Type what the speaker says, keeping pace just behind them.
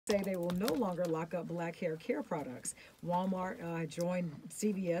say they will no longer lock up black hair care products. Walmart joined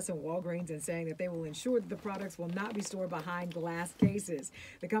CVS and Walgreens in saying that they will ensure that the products will not be stored behind glass cases.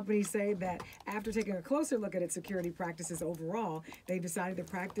 The companies say that after taking a closer look at its security practices overall, they've decided the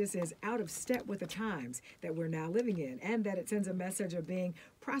practice is out of step with the times that we're now living in, and that it sends a message of being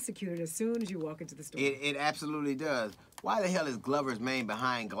prosecuted as soon as you walk into the store. It absolutely does. Why the hell is Glover's Main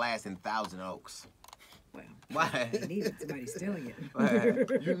behind glass in Thousand Oaks? Well, Why? they needed somebody stealing it.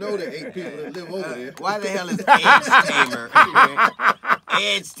 You know there ain't people that live over there. Why the hell is Edge Tamer,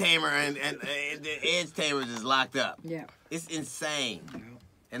 Edge Tamer, and the Edge Tamers is locked up? Yeah. It's insane.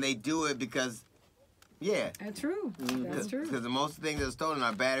 And they do it because, yeah. That's true. That's true. Because the most things that are stolen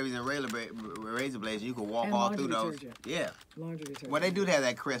are batteries and razor blades. You can walk And all laundry through those. detergent. Yeah. Laundry detergent. Well, they do have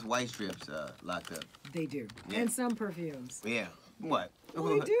that Crest white strips locked up. They do. Yeah. And some perfumes. Yeah. What?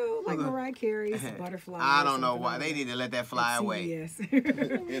 Well, they do, like Mariah Carey's Butterfly. I don't know why. They need to let that fly away. Yes.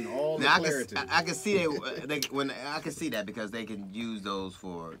 In all the clarity. I can see I can see that because they can use those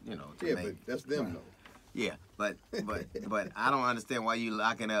for, you know, to Yeah, make, but that's them though. yeah, but I don't understand why you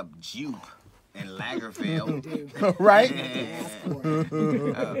locking up Jupe and Lagerfeld. Right?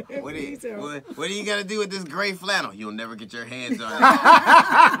 What are you gonna do with this gray flannel? You'll never get your hands on it.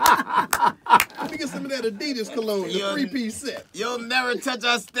 Let me get some of that Adidas cologne, the 3-piece set. You'll never touch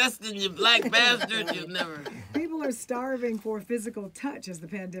our Stetson, you black bastard. You'll never. People are starving for physical touch as the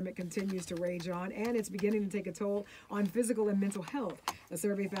pandemic continues to rage on, and it's beginning to take a toll on physical and mental health. A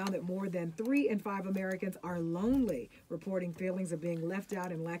survey found that more than 3 in 5 Americans are lonely, reporting feelings of being left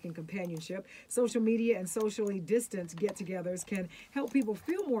out and lacking companionship. Social media and socially distanced get-togethers can help people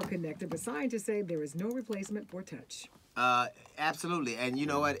feel more connected, but scientists say there is no replacement for touch. Absolutely, and you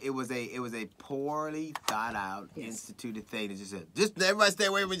know what? It was a poorly thought out, instituted thing that just everybody stay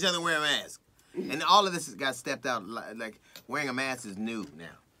away from each other and wear a mask. And all of this has got stepped out. Like wearing a mask is new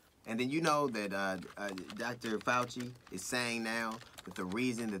now. And then you know that Dr. Fauci is saying now that the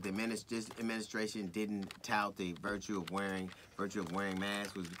reason that the administration didn't tout the virtue of wearing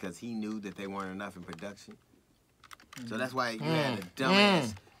masks was because he knew that they weren't enough in production. So that's why you had a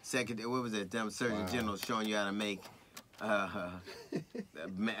dumbass secretary. What was it? Dumb Surgeon General showing you how to make a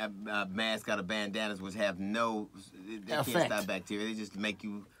mask out of bandanas, which have they can't stop bacteria. They just make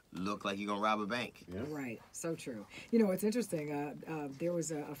you look like you're gonna rob a bank. Yeah. Right, so true. You know, it's interesting. There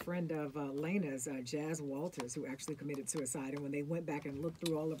was a friend of Lena's, Jazz Walters, who actually committed suicide. And when they went back and looked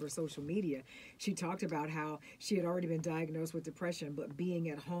through all of her social media, she talked about how she had already been diagnosed with depression, but being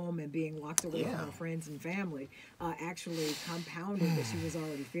at home and being locked away from her friends and family actually compounded what she was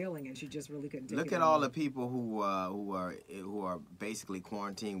already feeling, and she just really couldn't take it. Look at all the people who are basically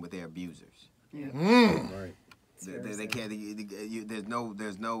quarantined with their abusers. Yeah. Right. They can't. There's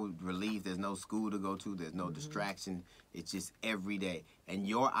no relief. There's no school to go to. There's no distraction. It's just every day. And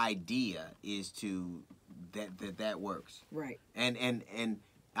your idea is to that works. Right. And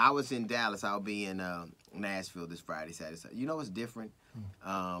I was in Dallas. I'll be in Nashville this Friday, Saturday. You know what's different?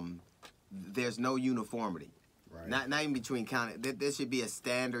 There's no uniformity. Right. Not even between county. There should be a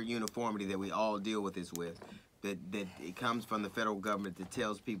standard uniformity that we all deal with this with. That it comes from the federal government that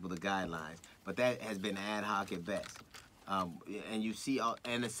tells people the guidelines, but that has been ad hoc at best. And you see,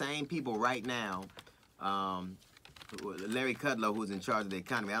 and the same people right now, Larry Kudlow, who's in charge of the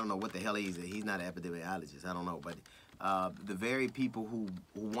economy, I don't know what the hell he is. He's not an epidemiologist. I don't know, but the very people who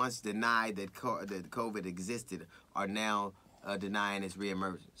once denied that COVID existed are now denying its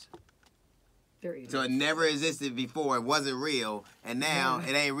reemergence. So it never existed before. It wasn't real, and now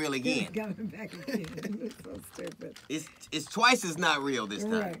it ain't real again. It's coming back again. It's so stupid. It's twice as not real this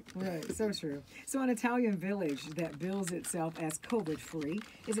time. Right. So true. So an Italian village that bills itself as COVID-free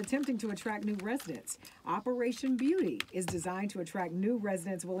is attempting to attract new residents. Operation Beauty is designed to attract new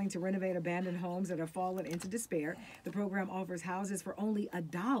residents willing to renovate abandoned homes that have fallen into despair. The program offers houses for only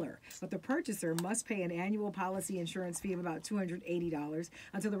 $1, but the purchaser must pay an annual policy insurance fee of about $280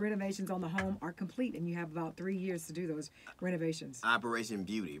 until the renovations on the home are complete, and you have about 3 years to do those renovations. Operation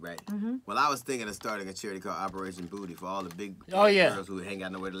Beauty, right? Well, I was thinking of starting a charity called Operation Booty for all the big girls who ain't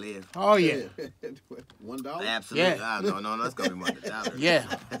got nowhere to live. Oh, yeah. $1? Absolutely. Yeah. No, that's going to be more than $1. Yeah.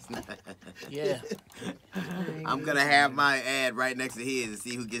 Yeah. I'm going to have my ad right next to his and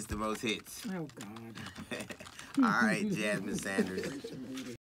see who gets the most hits. Oh, God. All right, Jasmine Sanders.